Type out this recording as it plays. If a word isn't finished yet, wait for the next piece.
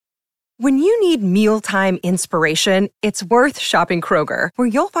When you need mealtime inspiration, it's worth shopping Kroger, where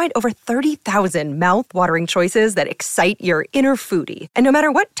you'll find over 30,000 mouth-watering choices that excite your inner foodie. And no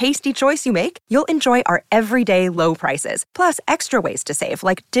matter what tasty choice you make, you'll enjoy our everyday low prices, plus extra ways to save,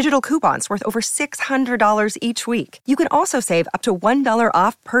 like digital coupons worth over $600 each week. You can also save up to $1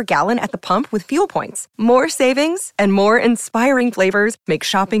 off per gallon at the pump with fuel points. More savings and more inspiring flavors make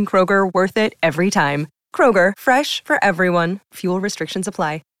shopping Kroger worth it every time. Kroger, fresh for everyone. Fuel restrictions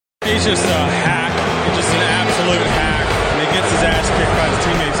apply. He's just a hack. He's just an absolute hack. And he gets his ass kicked by his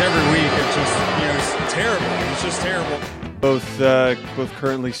teammates every week. It's just, it's terrible. It's just terrible. Both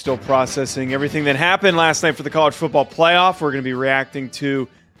currently still processing everything that happened last night for the college football playoff. We're going to be reacting to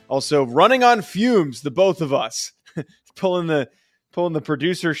also running on fumes, the both of us. pulling the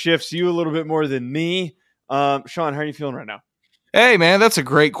producer shifts, you a little bit more than me. Sean, how are you feeling right now? Hey, man, that's a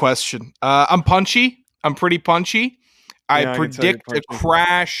great question. I'm punchy. I'm pretty punchy. I predict a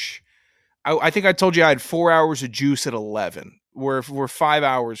crash. I think I told you I had 4 hours of juice at 11. We're 5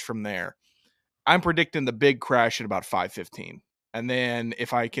 hours from there. I'm predicting the big crash at about 5:15. And then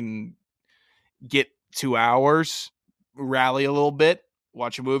if I can get 2 hours, rally a little bit,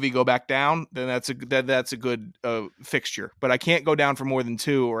 watch a movie, go back down, then that's a good fixture. But I can't go down for more than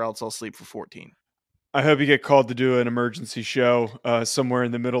 2 or else I'll sleep for 14. I hope you get called to do an emergency show somewhere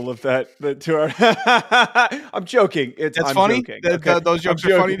in the middle of that 2 hour. I'm joking. I'm funny. Joking. Okay. Those jokes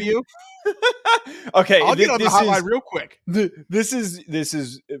are funny to you. Okay, I'll get on the hotline real quick. This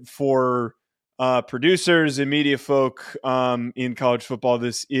is for producers and media folk in college football.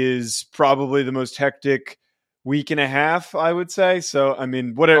 This is probably the most hectic week and a half, I would say. So, I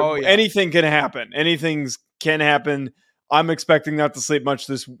mean, anything can happen. Anything can happen. I'm expecting not to sleep much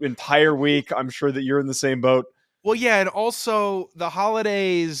this entire week. I'm sure that you're in the same boat. Well, yeah, and also the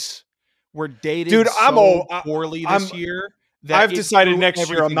holidays were dated poorly this year. I've decided next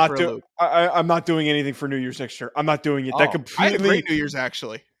year I'm not doing anything for New Year's next year. I'm not doing it. That completely. I had a great New Year's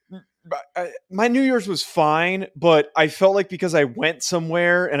actually. My New Year's was fine, but I felt like because I went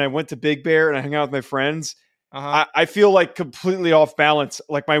somewhere and I went to Big Bear and I hung out with my friends, I feel like completely off balance.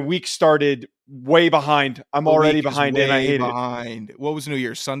 Like my week started way behind. I'm already behind and I hate it. What was New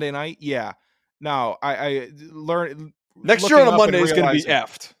Year's? Sunday night? Yeah. No, I learned next year on a Monday is going to be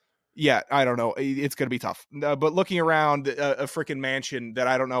effed. Yeah, I don't know. It's going to be tough. But looking around a freaking mansion that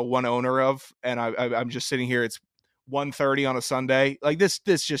I don't know one owner of, and I'm just sitting here. It's 1:30 on a Sunday. Like this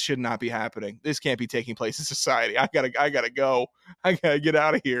just should not be happening. This can't be taking place in society. I gotta go. I gotta get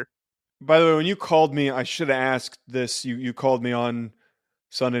out of here. By the way, when you called me, I should have asked this. You called me on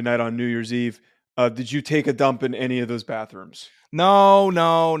Sunday night on New Year's Eve. Did you take a dump in any of those bathrooms? No.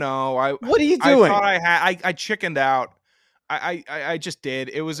 What are you doing? I thought I chickened out. I just did.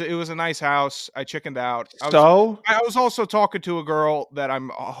 It was a nice house. I chickened out. I was also talking to a girl that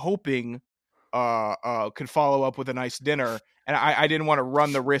I'm hoping could follow up with a nice dinner, and I didn't want to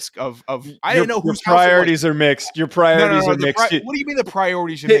run the risk of I didn't know whose priorities are mixed. Your priorities are mixed. What do you mean the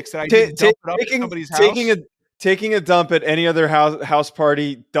priorities are mixed? That I didn't dump it up at somebody's house? Taking a dump at any other house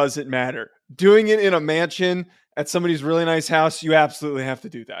party doesn't matter. Doing it in a mansion at somebody's really nice house, you absolutely have to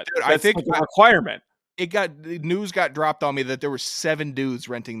do that. Dude, I think it's a requirement. News got dropped on me that there were 7 dudes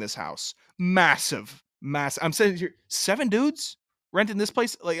renting this house. Massive. I'm saying here, 7 dudes renting this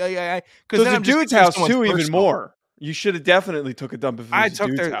place. Because so it's a dude's house too, even more. You should have definitely took a dump if it was a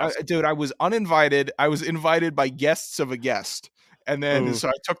dude's house. Dude, I was uninvited. I was invited by guests of a guest, and then so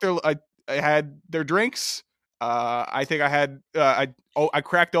I took I had their drinks. I think I had I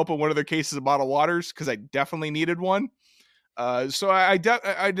cracked open one of their cases of bottled waters because I definitely needed one. So I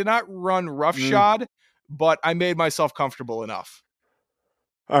did not run roughshod, but I made myself comfortable enough.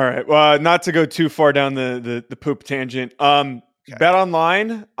 All right. Well, not to go too far down the poop tangent. Okay. Bet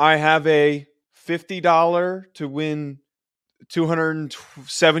online, I have a $50 to win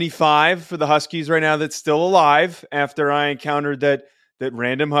 $275 for the Huskies right now that's still alive after I encountered that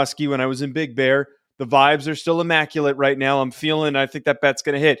random Husky when I was in Big Bear. The vibes are still immaculate right now. I think that bet's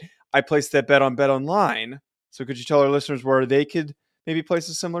going to hit. I placed that bet on Bet Online. So could you tell our listeners where they could maybe place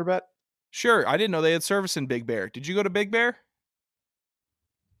a similar bet? Sure. I didn't know they had service in Big Bear. Did you go to Big Bear?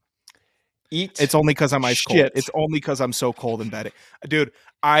 It's only because I'm ice cold. It's only because I'm so cold and betting. Dude,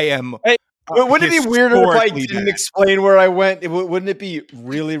 I am. Hey, wouldn't it be weirder if I didn't explain where I went? Wouldn't it be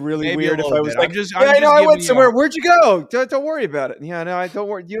really, really weird if I was like, I went somewhere. Where'd you go? Don't worry about it. Yeah, no, I don't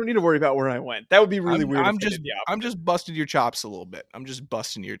worry. You don't need to worry about where I went. That would be really weird. I'm just busting your chops a little bit. I'm just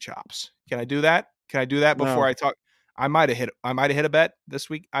busting your chops. Can I do that? Can I do that before I talk? I might have hit a bet this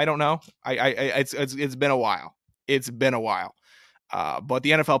week. I don't know. It's been a while. It's been a while. But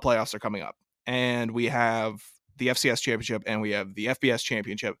the NFL playoffs are coming up, and we have the FCS championship and we have the FBS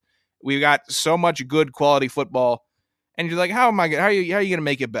championship. We've got so much good quality football, and you're like, how are you going to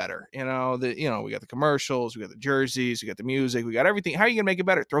make it better? We got the commercials, we got the jerseys, we got the music, we got everything. How are you going to make it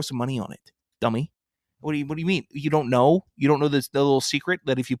better? Throw some money on it, dummy. What do you mean? You don't know? You don't know the little secret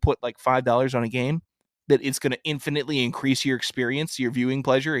that if you put like $5 on a game, that it's going to infinitely increase your experience, your viewing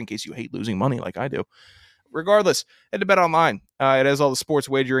pleasure, in case you hate losing money like I do. Regardless, head to Bet Online. It has all the sports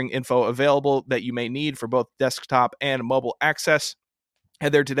wagering info available that you may need for both desktop and mobile access.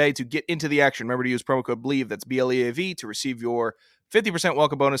 Head there today to get into the action. Remember to use promo code BLEAV, that's BLEAV, to receive your 50%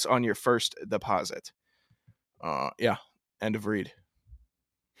 welcome bonus on your first deposit. End of read.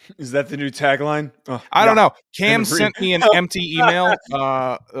 Is that the new tagline? Oh, I don't know. Cam sent me an empty email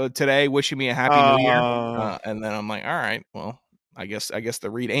today wishing me a happy new year. And then I'm like, all right, well, I guess the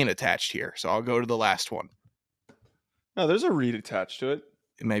read ain't attached here. So I'll go to the last one. No, there's a read attached to it.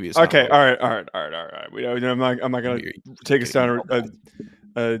 Maybe it's okay. All right. I'm not going to take us down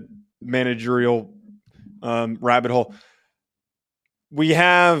a managerial rabbit hole. We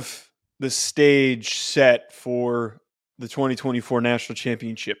have the stage set for the 2024 National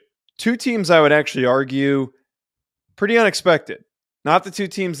Championship. Two teams I would actually argue pretty unexpected. Not the two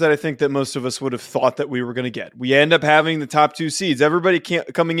teams that I think that most of us would have thought that we were going to get. We end up having the top two seeds. Everybody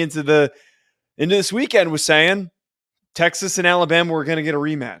coming into this weekend was saying Texas and Alabama were going to get a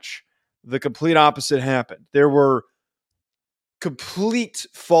rematch. The complete opposite happened. There were complete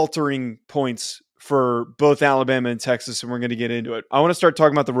faltering points for both Alabama and Texas, and we're going to get into it. I want to start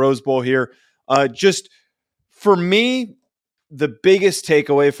talking about the Rose Bowl here. Just for me, the biggest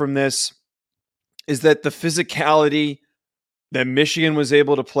takeaway from this is that the physicality that Michigan was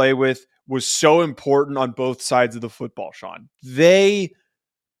able to play with was so important on both sides of the football, Sean. They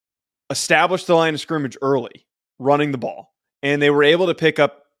established the line of scrimmage early, running the ball, and they were able to pick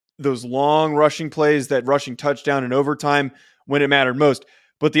up those long rushing plays, that rushing touchdown in overtime when it mattered most.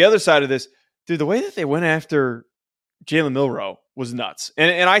 But the other side of this, dude, the way that they went after Jalen Milroe was nuts.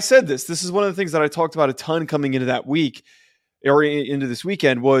 And I said this is one of the things that I talked about a ton coming into that week or into this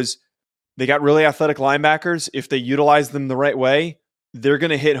weekend was they got really athletic linebackers. If they utilize them the right way, they're going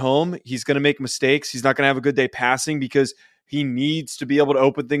to hit home. He's going to make mistakes. He's not going to have a good day passing because he needs to be able to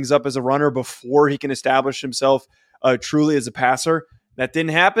open things up as a runner before he can establish himself truly as a passer. That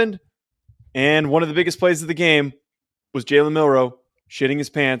didn't happen. And one of the biggest plays of the game was Jalen Milroe shitting his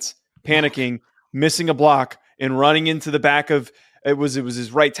pants, panicking, missing a block, and running into the back of it was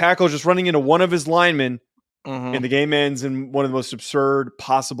his right tackle, just running into one of his linemen, and the game ends in one of the most absurd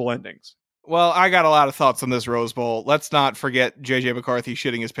possible endings. Well, I got a lot of thoughts on this Rose Bowl. Let's not forget J.J. McCarthy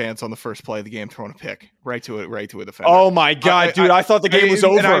shitting his pants on the first play of the game, throwing a pick right to a defender. Oh my God, dude! I thought the game was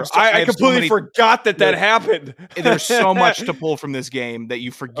over. I completely forgot that happened. There's so much to pull from this game that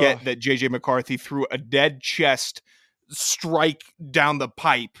you forget that J.J. McCarthy threw a dead chest strike down the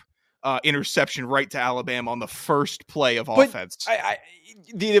pipe interception right to Alabama on the first play of offense.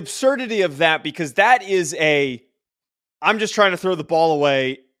 The absurdity of that, because that is I'm just trying to throw the ball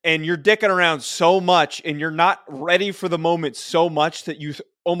away, and you're dicking around so much, and you're not ready for the moment so much that you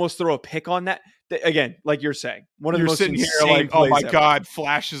almost throw a pick on that. Again, like you're saying, one of the most sitting here like, oh my God,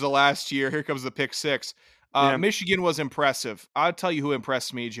 flashes of last year. Here comes the pick six. Michigan was impressive. I'll tell you who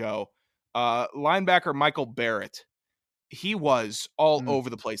impressed me, Joe. Linebacker Michael Barrett. He was all over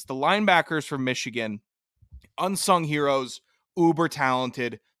the place. The linebackers from Michigan, unsung heroes, uber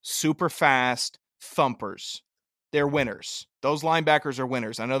talented, super fast, thumpers. They're winners. Those linebackers are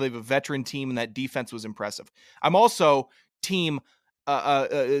winners. I know they have a veteran team, and that defense was impressive. I'm also team.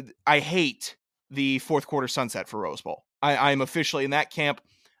 I hate the fourth quarter sunset for Rose Bowl. I'm officially in that camp.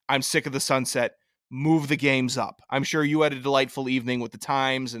 I'm sick of the sunset. Move the games up. I'm sure you had a delightful evening with the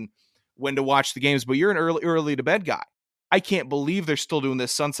times and when to watch the games, but you're an early to bed guy. I can't believe they're still doing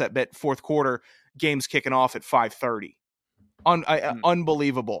this sunset bet fourth quarter games kicking off at 5:30.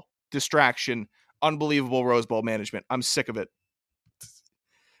 Unbelievable distraction. Unbelievable Rose Bowl management. I'm sick of it.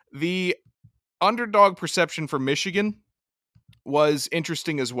 The underdog perception for Michigan was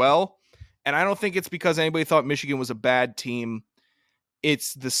interesting as well. And I don't think it's because anybody thought Michigan was a bad team.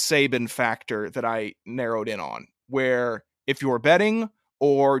 It's the Saban factor that I narrowed in on, where if you're betting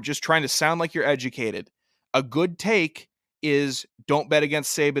or just trying to sound like you're educated, a good take is don't bet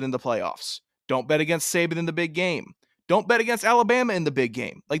against Saban in the playoffs. Don't bet against Saban in the big game. Don't bet against Alabama in the big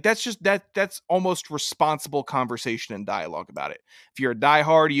game. Like that's just that's almost responsible conversation and dialogue about it. If you're a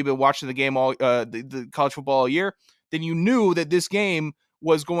diehard, you've been watching the game all the college football all year, then you knew that this game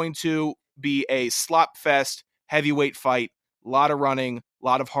was going to be a slop fest, heavyweight fight, a lot of running, a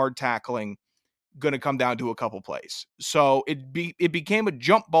lot of hard tackling, going to come down to a couple plays. So it became a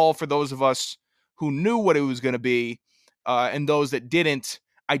jump ball for those of us who knew what it was going to be, and those that didn't,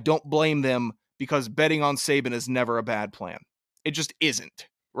 I don't blame them because betting on Saban is never a bad plan. It just isn't,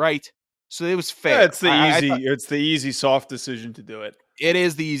 right? So it was fair. Yeah, it's the easy, soft decision to do it. It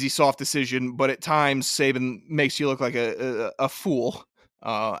is the easy, soft decision, but at times Saban makes you look like a fool.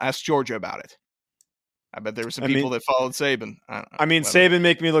 Ask Georgia about it. I bet there were some people that followed Saban. Saban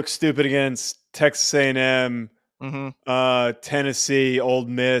make me look stupid against Texas A&M, Tennessee, Ole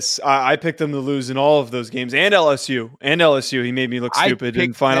Miss. I picked them to lose in all of those games, and LSU. He made me look stupid,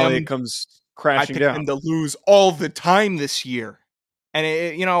 and finally it comes crashing down. I picked them to lose all the time this year,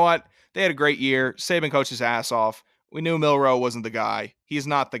 and you know what? They had a great year. Saban coached his ass off. We knew Milroe wasn't the guy. He's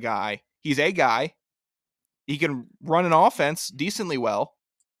not the guy. He's a guy. He can run an offense decently well,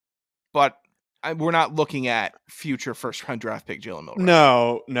 but we're not looking at future first-round draft pick Jalen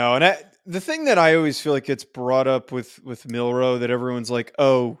Milroe. No. And the thing that I always feel like gets brought up with Milroe, that everyone's like,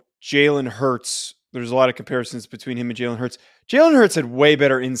 oh, Jalen Hurts. There's a lot of comparisons between him and Jalen Hurts. Jalen Hurts had way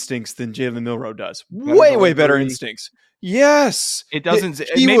better instincts than Jalen Milroe does. Way better instincts. Yes. It doesn't.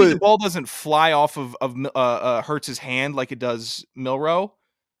 The ball doesn't fly off of Hurts' hand like it does Milroe.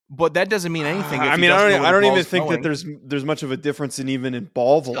 But that doesn't mean anything. I don't even think that there's much of a difference in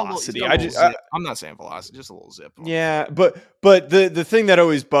ball velocity. I'm not saying velocity, just a little zip. Yeah, but the thing that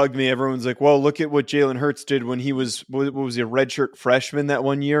always bugged me, everyone's like, well, look at what Jalen Hurts did when he was a redshirt freshman that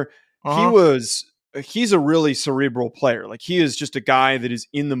one year. He's a really cerebral player. Like, he is just a guy that is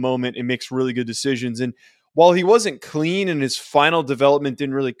in the moment and makes really good decisions. And while he wasn't clean and his final development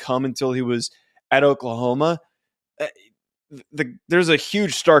didn't really come until he was at Oklahoma, there's a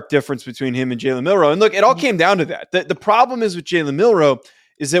huge stark difference between him and Jalen Milroe. And look, it all came down to that. The problem is with Jalen Milroe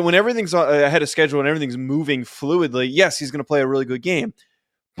is that when everything's ahead of schedule and everything's moving fluidly, yes, he's going to play a really good game.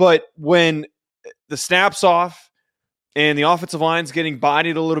 But when the snap's off and the offensive line's getting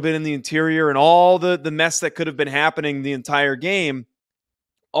bodied a little bit in the interior and all the mess that could have been happening the entire game,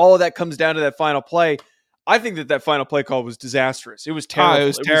 all of that comes down to that final play. I think that final play call was disastrous. It was terrible. It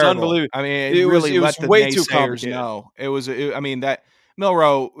was terrible. Unbelievable. I mean, it was way too complicated. That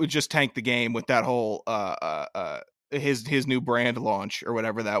Milroe just tanked the game with that whole his new brand launch or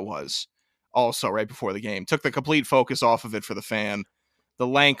whatever that was. Also, right before the game, took the complete focus off of it for the fan. The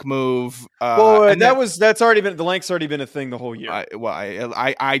lank move. That's already been, the lank's already been a thing the whole year.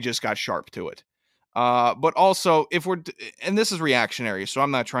 I just got sharp to it. But also, and this is reactionary, so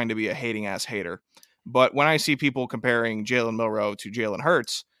I'm not trying to be a hating ass hater. But when I see people comparing Jalen Milroe to Jalen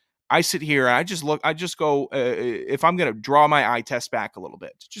Hurts, I sit here and I just go, if I'm going to draw my eye test back a little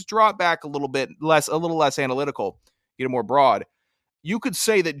bit, just draw it back a little less analytical, get it more broad. You could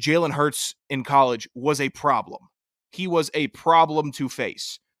say that Jalen Hurts in college was a problem. He was a problem to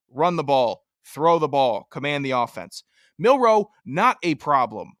face. Run the ball, throw the ball, command the offense. Milroe, not a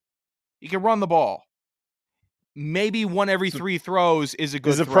problem. He can run the ball. Maybe one every three throws is a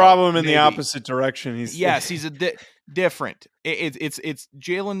good throw. There's a problem in the opposite direction. He's different. It's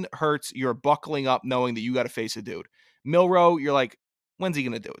Jalen Hurts. You're buckling up knowing that you got to face a dude. Milroe, you're like, when's he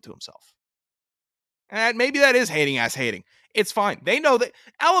going to do it to himself? And maybe that is hating. It's fine. They know that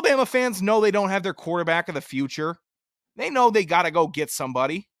Alabama fans know they don't have their quarterback of the future. They know they got to go get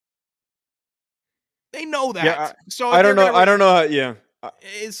somebody. They know that. Yeah, so I don't know. Yeah.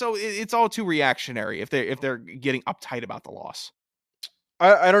 So it's all too reactionary if they're getting uptight about the loss.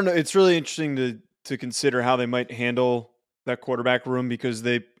 I don't know. It's really interesting to consider how they might handle that quarterback room, because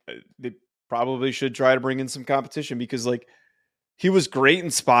they probably should try to bring in some competition, because like, he was great in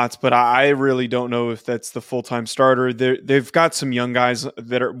spots, but I really don't know if that's the full-time starter. They've got some young guys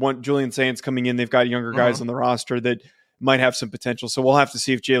that are Julian Saint's coming in. They've got younger guys on the roster that might have some potential. So we'll have to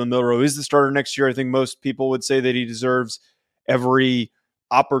see if Jalen Milroe is the starter next year. I think most people would say that he deserves every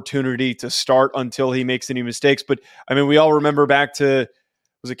opportunity to start until he makes any mistakes. But I mean, we all remember back to,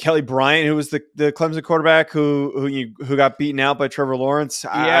 was it Kelly Bryant, who was the Clemson quarterback who got beaten out by Trevor Lawrence?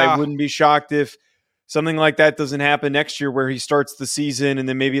 Yeah. I wouldn't be shocked if something like that doesn't happen next year, where he starts the season and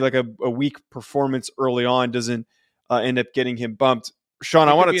then maybe like a weak performance early on doesn't end up getting him bumped. Sean,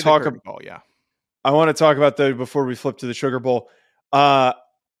 I want to talk about before we flip to the Sugar Bowl.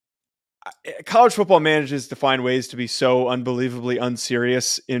 College football manages to find ways to be so unbelievably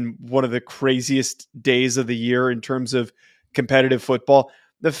unserious in one of the craziest days of the year in terms of competitive football.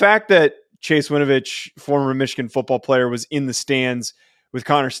 The fact that Chase Winovich, former Michigan football player, was in the stands with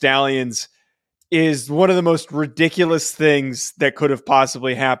Connor Stallions is one of the most ridiculous things that could have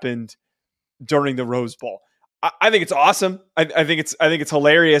possibly happened during the Rose Bowl. I think it's awesome. I think it's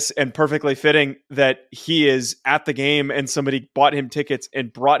hilarious and perfectly fitting that he is at the game and somebody bought him tickets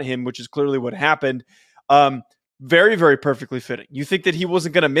and brought him, which is clearly what happened. Very, very perfectly fitting. You think that he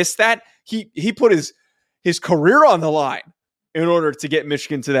wasn't going to miss that? He put his career on the line in order to get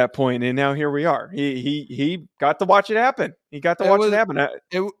Michigan to that point. And now here we are. He got to watch it happen. He got to watch it happen.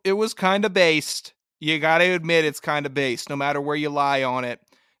 It was kind of based. You got to admit it's kind of based, no matter where you lie on it.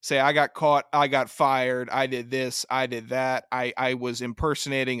 Say, I got caught, I got fired, I did this, I did that. I was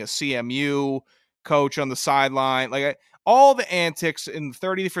impersonating a CMU coach on the sideline. Like all the antics in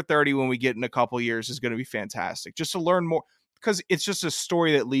 30 for 30 when we get in a couple years is going to be fantastic. Just to learn more, because it's just a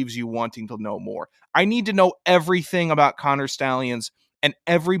story that leaves you wanting to know more. I need to know everything about Connor Stallions and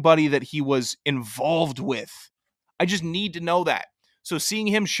everybody that he was involved with. I just need to know that. So seeing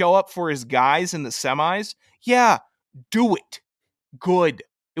him show up for his guys in the semis, yeah, do it. Good.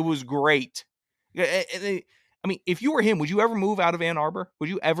 It was great. I mean, if you were him, would you ever move out of Ann Arbor? Would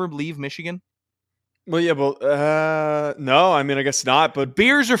you ever leave Michigan? Well, yeah, no, I mean, I guess not, but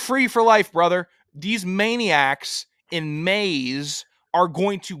beers are free for life, brother. These maniacs in Mays are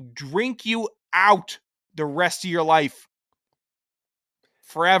going to drink you out the rest of your life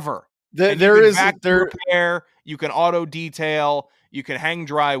forever. Repair, you can auto detail, you can hang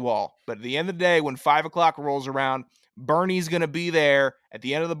drywall. But at the end of the day, when 5 o'clock rolls around, Bernie's going to be there at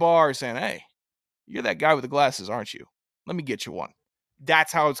the end of the bar saying, hey, you're that guy with the glasses, aren't you? Let me get you one.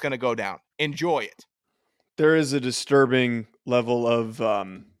 That's how it's going to go down. Enjoy it. There is a disturbing level of,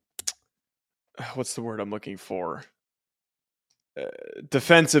 what's the word I'm looking for?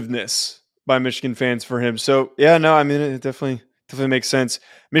 Defensiveness by Michigan fans for him. So, yeah, no, I mean, it definitely makes sense.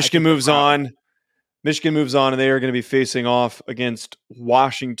 Michigan moves on, and they are going to be facing off against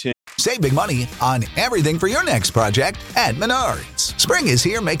Washington. Save big money on everything for your next project at Menards. Spring is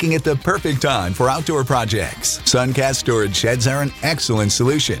here, making it the perfect time for outdoor projects. Suncast storage sheds are an excellent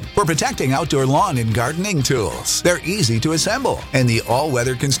solution for protecting outdoor lawn and gardening tools. They're easy to assemble, and the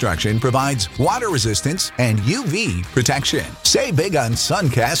all-weather construction provides water resistance and UV protection. Save big on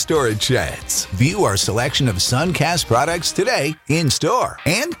Suncast storage sheds. View our selection of Suncast products today in store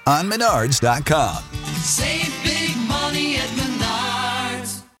and on Menards.com. Save big money at Menards.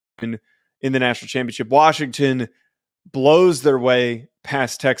 In the national championship, Washington blows their way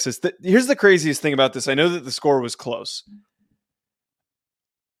past Texas. Here's the craziest thing about this. I know that the score was close.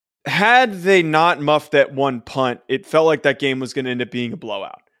 Had they not muffed that one punt, it felt like that game was going to end up being a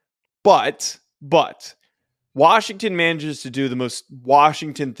blowout. But Washington manages to do the most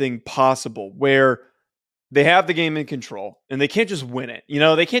Washington thing possible, where they have the game in control and they can't just win it.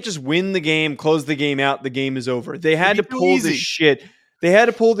 They can't just win the game, close the game out. The game is over. They had to pull this shit. They had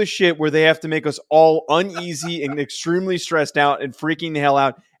to pull this shit where they have to make us all uneasy and extremely stressed out and freaking the hell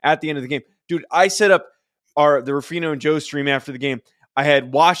out at the end of the game. Dude, I set up the Rufino and Joe stream after the game. I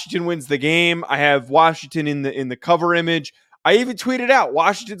had Washington wins the game. I have Washington in the cover image. I even tweeted out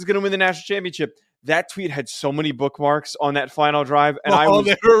Washington's going to win the national championship. That tweet had so many bookmarks on that final drive, and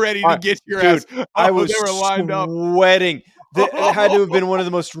they were ready to get your ass. I was sweating. That had to have been one of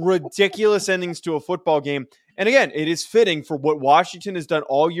the most ridiculous endings to a football game. And again, it is fitting for what Washington has done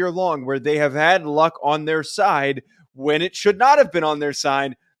all year long, where they have had luck on their side when it should not have been on their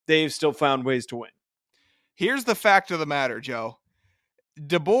side. They've still found ways to win. Here's the fact of the matter, Joe.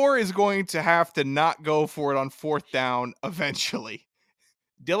 DeBoer is going to have to not go for it on 4th down eventually.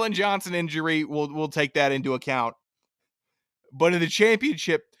 Dylan Johnson injury, we'll take that into account. But in the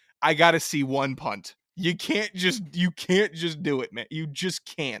championship, I got to see one punt. You can't just do it, man. You just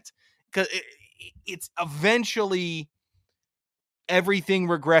can't. Because it's eventually everything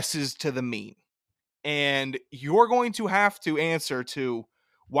regresses to the mean. And you're going to have to answer to,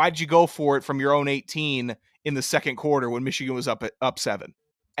 why'd you go for it from your own 18 in the second quarter when Michigan was up 7?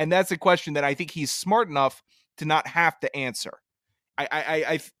 And that's a question that I think he's smart enough to not have to answer.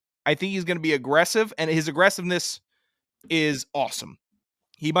 I think he's going to be aggressive, and his aggressiveness is awesome.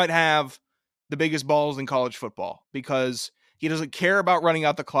 He might have the biggest balls in college football because he doesn't care about running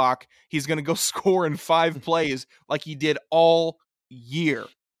out the clock. He's going to go score in 5 plays like he did all year.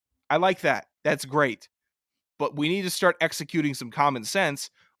 I like that. That's great. But we need to start executing some common sense,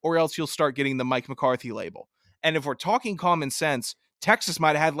 or else you'll start getting the Mike McCarthy label. And if we're talking common sense, Texas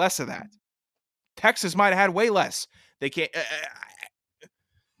might have had less of that. Texas might have had way less. They can't.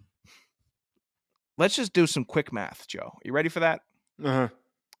 Let's just do some quick math, Joe. You ready for that? Uh-huh.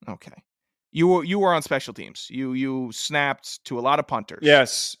 Okay. You were on special teams. You snapped to a lot of punters.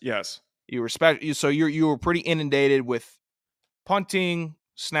 Yes. You were so you were pretty inundated with punting,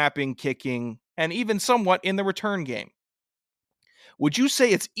 snapping, kicking, and even somewhat in the return game. Would you say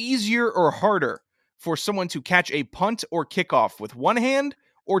it's easier or harder for someone to catch a punt or kickoff with one hand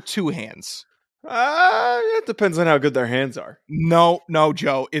or 2 hands? It depends on how good their hands are. No,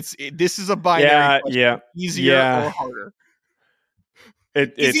 Joe. This is a binary question. Yeah. Easier or harder?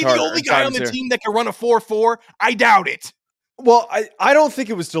 Is he harder. the only guy on the team that can run a 4.4? I doubt it. Well, I don't think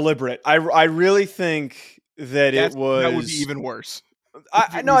it was deliberate. I really think that it was. That would be even worse.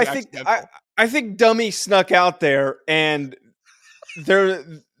 I think Dummy snuck out there and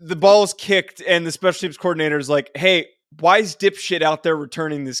the ball's kicked and the special teams coordinator is like, "Hey, why is dipshit out there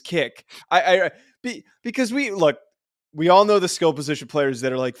returning this kick?" Because we all know the skill position players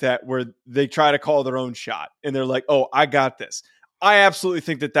that are like that, where they try to call their own shot and they're like, "Oh, I got this." I absolutely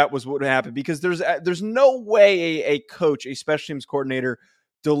think that was what happened, because there's no way a coach, a special teams coordinator,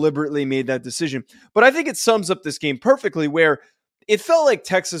 deliberately made that decision. But I think it sums up this game perfectly, where it felt like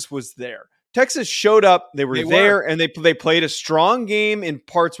Texas was there. Texas showed up, they were there, and they played a strong game in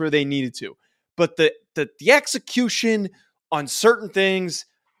parts where they needed to. But the execution on certain things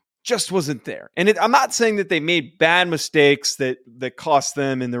just wasn't there. And I'm not saying that they made bad mistakes that cost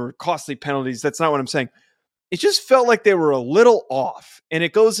them and there were costly penalties. That's not what I'm saying. It just felt like they were a little off. And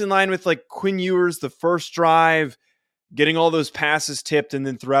it goes in line with like Quinn Ewers, the first drive, getting all those passes tipped, and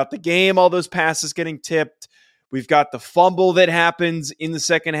then throughout the game, all those passes getting tipped. We've got the fumble that happens in the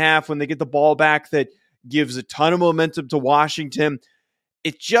second half when they get the ball back that gives a ton of momentum to Washington.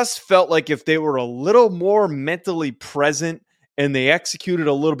 It just felt like if they were a little more mentally present and they executed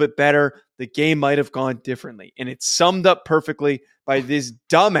a little bit better, the game might have gone differently. And it's summed up perfectly by this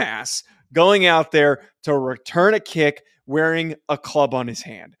dumbass going out there to return a kick wearing a club on his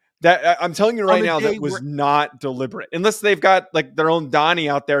hand. That I'm telling you right now, that was not deliberate. Unless they've got like their own Donnie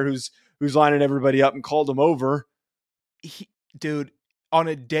out there who's lining everybody up and called them over. Dude, on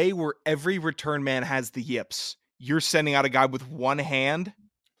a day where every return man has the yips, you're sending out a guy with one hand.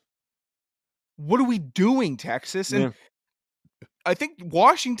 What are we doing, Texas? And I think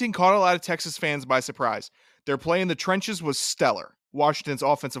Washington caught a lot of Texas fans by surprise. Their play in the trenches was stellar. Washington's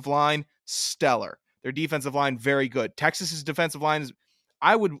offensive line, stellar. Their defensive line, very good. Texas's defensive line is,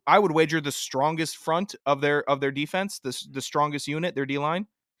 I would wager, the strongest front of their defense, the strongest unit, their D line.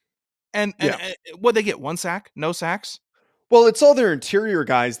 And what they get? 1 sack? No sacks? Well, it's all their interior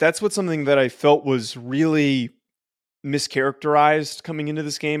guys. That's something that I felt was really mischaracterized coming into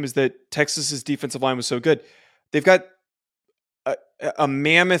this game, is that Texas's defensive line was so good. They've got a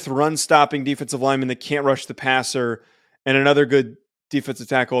mammoth run-stopping defensive lineman that can't rush the passer, and another good defensive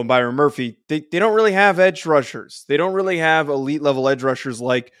tackle in Byron Murphy. They don't really have edge rushers. They don't really have elite-level edge rushers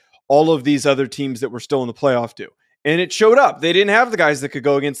like all of these other teams that were still in the playoff do. And it showed up. They didn't have the guys that could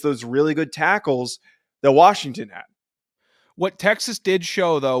go against those really good tackles that Washington had. What Texas did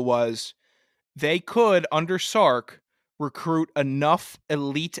show, though, was they could, under Sark, recruit enough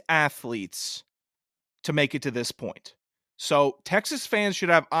elite athletes to make it to this point. So Texas fans should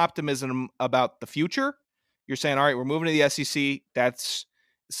have optimism about the future. You're saying, all right, we're moving to the SEC. That's,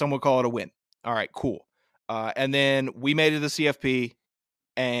 some would call it a win. All right, cool. And then we made it to the CFP,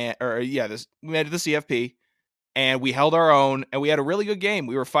 we made it to the CFP, and we held our own, and we had a really good game.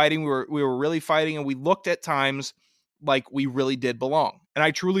 We were fighting. We were really fighting, and we looked at times like we really did belong. And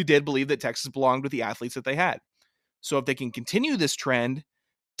I truly did believe that Texas belonged with the athletes that they had. So if they can continue this trend,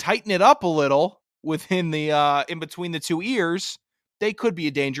 tighten it up a little within the in between the two ears, they could be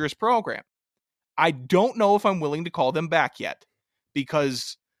a dangerous program. I don't know if I'm willing to call them back yet,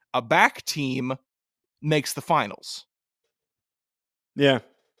 because a back team makes the finals. Yeah.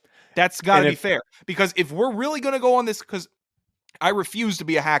 That's got to be fair. Because if we're really going to go on this, because I refuse to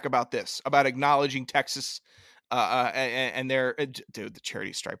be a hack about this, about acknowledging Texas and their, dude, the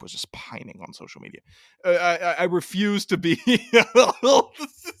charity stripe was just pining on social media. I refuse to be.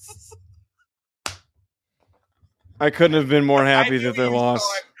 I couldn't have been more happy that they lost.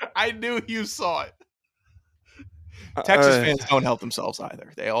 I knew you saw it. Texas fans don't help themselves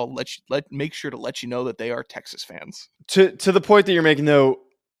either. They all make sure to let you know that they are Texas fans. To the point that you're making, though,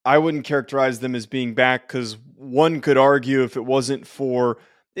 I wouldn't characterize them as being back, because one could argue if it wasn't for.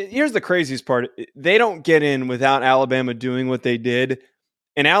 Here's the craziest part. They don't get in without Alabama doing what they did.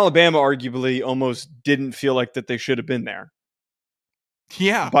 And Alabama arguably almost didn't feel like that they should have been there.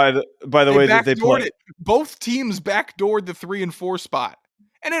 Yeah. By the way that they played. It. Both teams backdoored the 3 and 4 spot.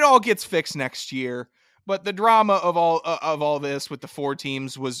 And it all gets fixed next year. But the drama of all this with the 4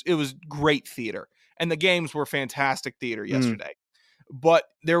 teams was great theater. And the games were fantastic theater yesterday. But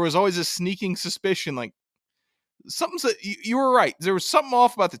there was always a sneaking suspicion, like, you were right. There was something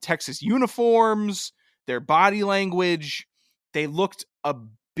off about the Texas uniforms, their body language. They looked a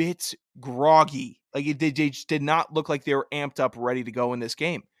bit groggy. Like, they just did not look like they were amped up, ready to go in this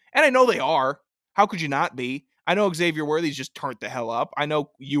game. And I know they are. How could you not be? I know Xavier Worthy's just turned the hell up. I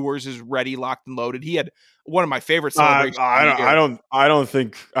know Ewers is ready, locked and loaded. He had one of my favorite celebrations. I don't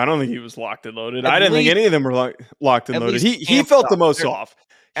think he was locked and loaded. I didn't think any of them were locked and loaded. He felt the most off.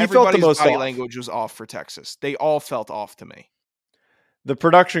 Everybody's body language was off for Texas. They all felt off to me. The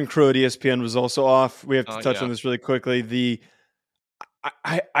production crew at ESPN was also off. We have to touch on this really quickly.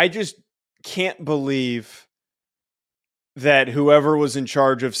 I just can't believe that whoever was in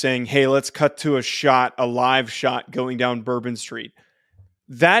charge of saying, hey, let's cut to a live shot going down Bourbon Street.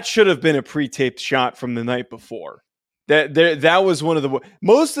 That should have been a pre-taped shot from the night before. That was one of the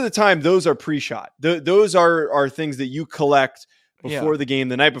most of the time those are pre-shot. Those are things that you collect before the game,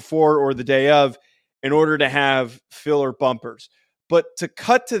 the night before or the day of, in order to have filler bumpers. But to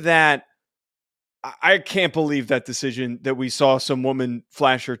cut to that, I can't believe that decision that we saw some woman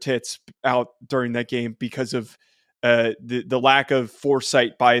flash her tits out during that game because of the lack of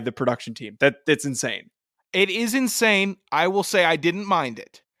foresight by the production team. That's insane. It is insane. I will say I didn't mind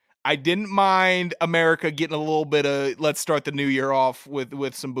it. I didn't mind America getting a little bit of let's start the new year off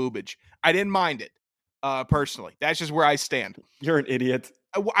with some boobage. I didn't mind it personally. That's just where I stand. You're an idiot.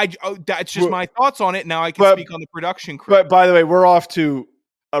 That's just my thoughts on it. Now I can speak on the production crew. But by the way, we're off to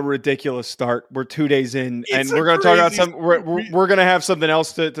a ridiculous start. We're 2 days in, and we're going to talk about some. We're going to have something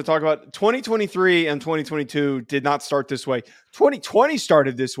else to talk about. 2023 and 2022 did not start this way. 2020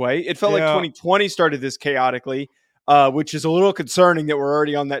 started this way. It felt like 2020 started this chaotically, which is a little concerning that we're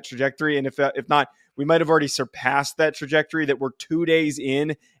already on that trajectory. And if not, we might have already surpassed that trajectory. That we're 2 days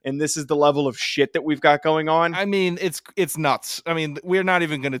in, and this is the level of shit that we've got going on. I mean, it's nuts. I mean, we're not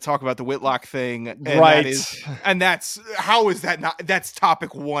even going to talk about the Whitlock thing, right? That's how is that not? That's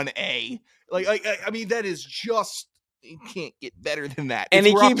topic 1A. I mean, that is just. You can't get better than that. And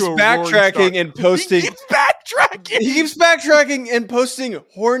he keeps backtracking and posting. He keeps backtracking and posting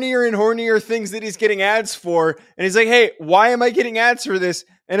hornier and hornier things that he's getting ads for. And he's like, hey, why am I getting ads for this?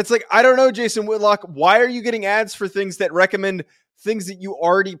 And it's like, I don't know, Jason Whitlock. Why are you getting ads for things that recommend things that you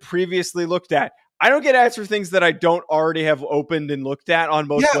already previously looked at? I don't get ads for things that I don't already have opened and looked at on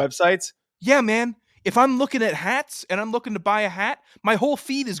most websites. Yeah, man. If I'm looking at hats and I'm looking to buy a hat, my whole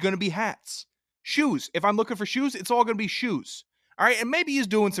feed is going to be hats. Shoes. If I'm looking for shoes, it's all going to be shoes. All right. And maybe he's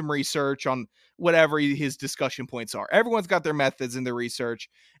doing some research on whatever his discussion points are. Everyone's got their methods in their research.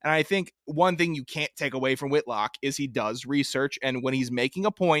 And I think one thing you can't take away from Whitlock is he does research. And when he's making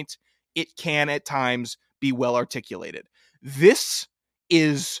a point, it can at times be well articulated. This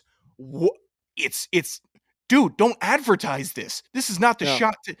is it's dude, don't advertise this. This is not the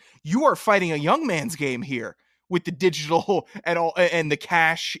shot. You are fighting a young man's game here. With the digital and all and the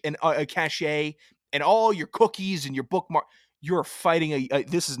cache and cachet and all your cookies and your bookmark, you're fighting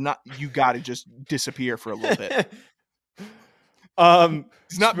this is not. You got to just disappear for a little bit.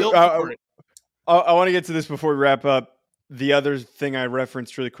 It's not built for it. I want to get to this before we wrap up. The other thing I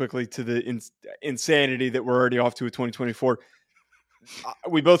referenced really quickly to the insanity that we're already off to with 2024.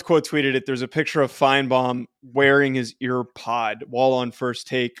 We both quote tweeted it. There's a picture of Feinbaum wearing his ear pod while on First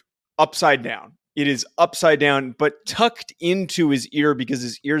Take upside down. It is upside down, but tucked into his ear because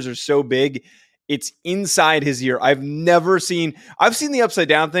his ears are so big. It's inside his ear. I've seen the upside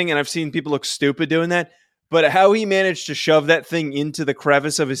down thing and I've seen people look stupid doing that, but how he managed to shove that thing into the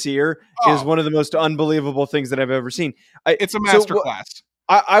crevice of his ear is one of the most unbelievable things that I've ever seen. It's a masterclass.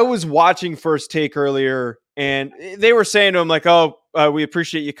 I was watching First Take earlier and they were saying to him like, we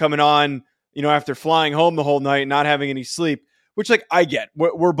appreciate you coming on, after flying home the whole night, not having any sleep. Which, I get.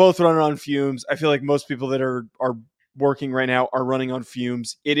 We're both running on fumes. I feel like most people that are working right now are running on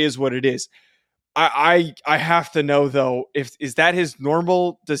fumes. It is what it is. I have to know, though, is that his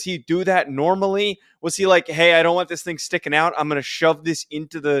normal? Does he do that normally? Was he like, hey, I don't want this thing sticking out. I'm going to shove this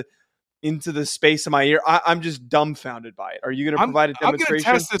into the space of my ear. I'm just dumbfounded by it. Are you going to provide a demonstration?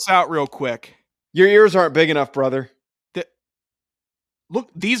 I'm going to test this out real quick. Your ears aren't big enough, brother. Look,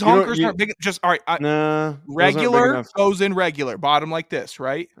 these honkers aren't big. Just all right. Regular goes in regular, bottom like this,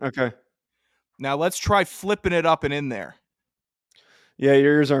 right? Okay. Now let's try flipping it up and in there. Yeah,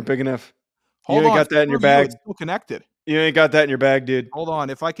 your ears aren't big enough. Hold you on, ain't got that in your bag. It's still connected. You ain't got that in your bag, dude. Hold on,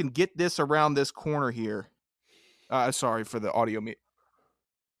 if I can get this around this corner here. Sorry for the audio.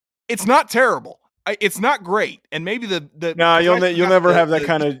 It's not terrible. It's not great, and maybe the. No, you'll never have that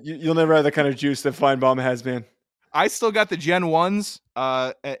kind of juice that Feinbaum has, man. I still got the Gen 1s,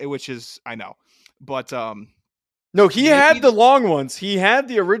 which is, I know, but no, he had the long ones. He had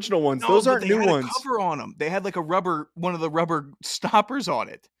the original ones. Those aren't new ones. They had a cover on them. They had like one of the rubber stoppers on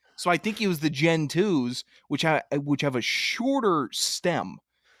it. So I think it was the Gen 2s, which have a shorter stem.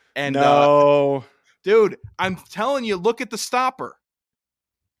 And no, dude, I'm telling you, look at the stopper.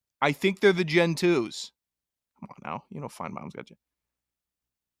 I think they're the Gen 2s. Come on now, Feinbaum's got you.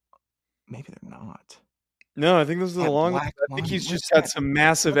 Maybe they're not. No, I think those are the long ones. I think he's just got some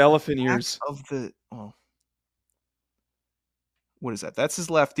massive elephant ears. what is that? That's his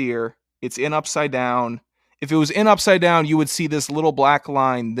left ear. It's in upside down. If it was in upside down, you would see this little black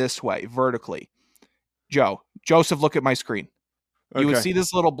line this way, vertically. Joseph, look at my screen. You would see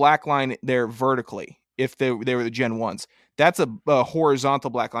this little black line there vertically if they were the Gen 1s. That's a horizontal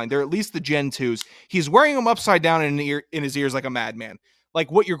black line. They're at least the Gen 2s. He's wearing them upside down in his ears like a madman,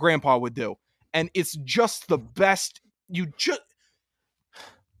 like what your grandpa would do. And it's just the best. You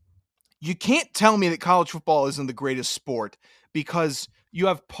can't tell me that college football isn't the greatest sport, because you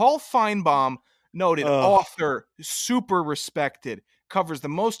have Paul Feinbaum, noted author, super respected, covers the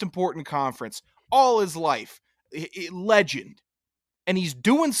most important conference all his life, legend. And he's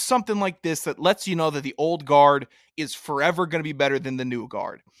doing something like this that lets you know that the old guard is forever going to be better than the new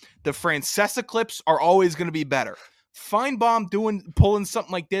guard. The Francesa clips are always going to be better. Feinbaum pulling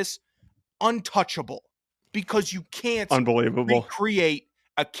something like this, untouchable, because you can't recreate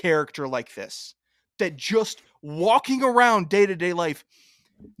a character like this that just walking around day-to-day life,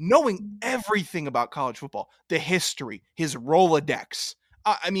 knowing everything about college football, the history, his Rolodex.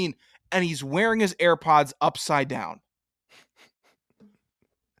 And he's wearing his AirPods upside down.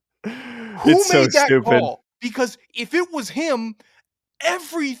 Who made that call? Because if it was him,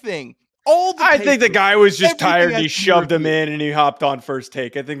 everything, I think the guy was just tired. He shoved them in and he hopped on First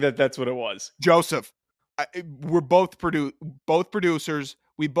Take. I think that's what it was. Joseph, we're both producers.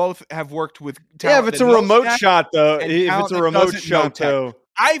 We both have worked with talent. Yeah, if it's a remote shot, though. If it's a remote shot, though.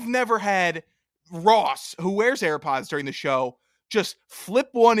 I've never had Ross, who wears AirPods during the show, just flip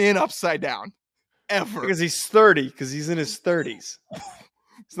one in upside down. Ever. Because he's 30. Because he's in his 30s.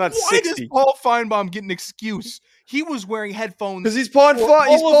 It's not 60. Why does Paul Feinbaum get an excuse? He was wearing headphones. Because he's Paul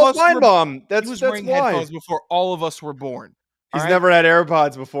Feinbaum. He was wearing headphones before all of us were born. He's never had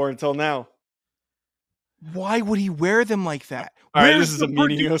AirPods before until now. Why would he wear them like that? All right, this is a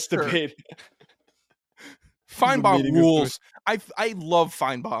meaningless debate. Feinbaum rules. I love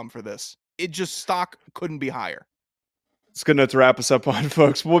Feinbaum for this. It just stock couldn't be higher. It's good enough to wrap us up on,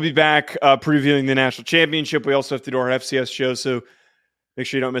 folks. We'll be back previewing the national championship. We also have to do our FCS show, so make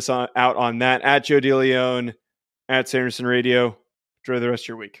sure you don't miss out on that. At Joe DeLeone, at Sanderson Radio. Enjoy the rest of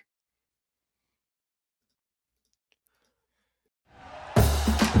your week.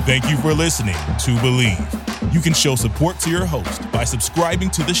 Thank you for listening to Believe. You can show support to your host by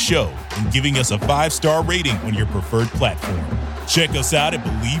subscribing to the show and giving us a 5-star rating on your preferred platform. Check us out at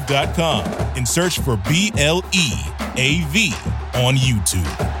Believe.com and search for BLEAV on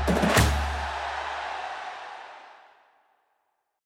YouTube.